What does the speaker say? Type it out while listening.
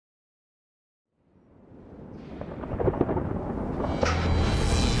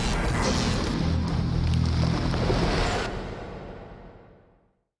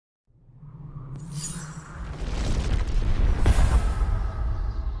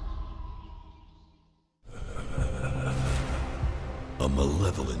A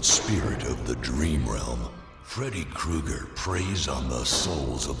malevolent spirit of the dream realm, Freddy Krueger preys on the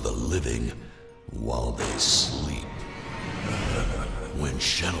souls of the living while they sleep. When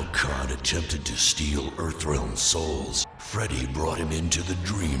Shao Kahn attempted to steal Earthrealm souls, Freddy brought him into the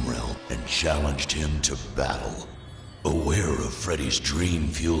dream realm and challenged him to battle. Aware of Freddy's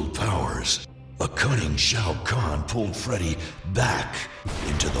dream-fueled powers, a cunning Shao Kahn pulled Freddy back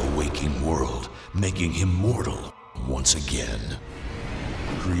into the waking world, making him mortal once again.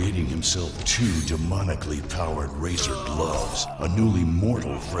 Creating himself two demonically powered razor gloves, a newly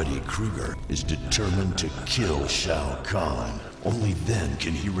mortal Freddy Krueger is determined to kill Shao Kahn. Only then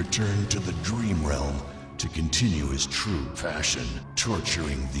can he return to the dream realm to continue his true passion,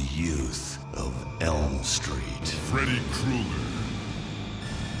 torturing the youth of Elm Street. Freddy Krueger.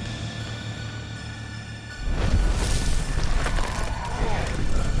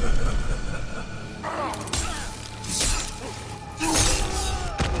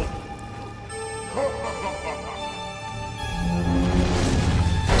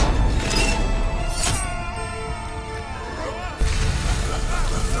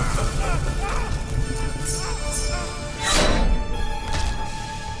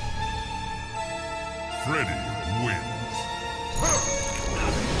 Freddy wins.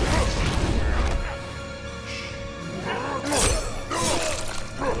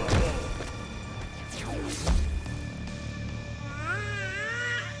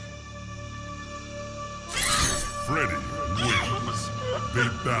 Freddy wins.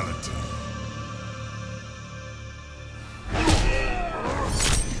 Fatality.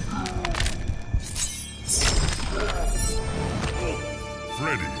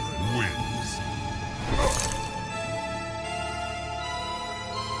 Freddy wins.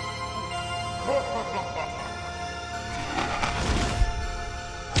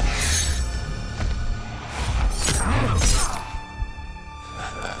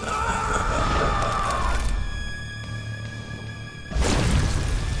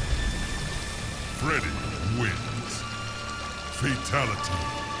 Freddy wins. Fatality.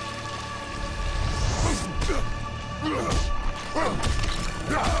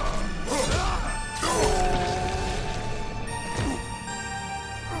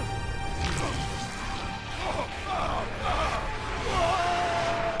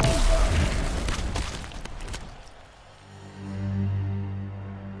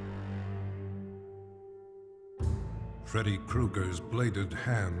 Freddy Krueger's bladed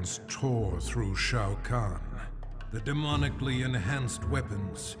hands tore through Shao Kahn. The demonically enhanced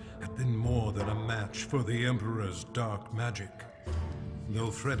weapons had been more than a match for the Emperor's dark magic.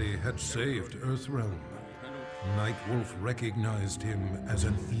 Though Freddy had saved Earthrealm, Nightwolf recognized him as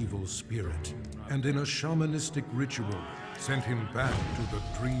an evil spirit, and in a shamanistic ritual, sent him back to the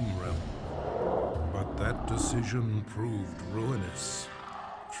Dream Realm. But that decision proved ruinous.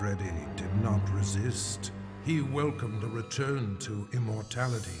 Freddy did not resist. He welcomed a return to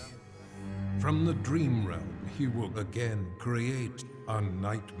immortality. From the Dream Realm, he will again create a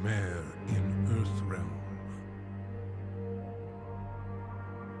nightmare in Earthrealm.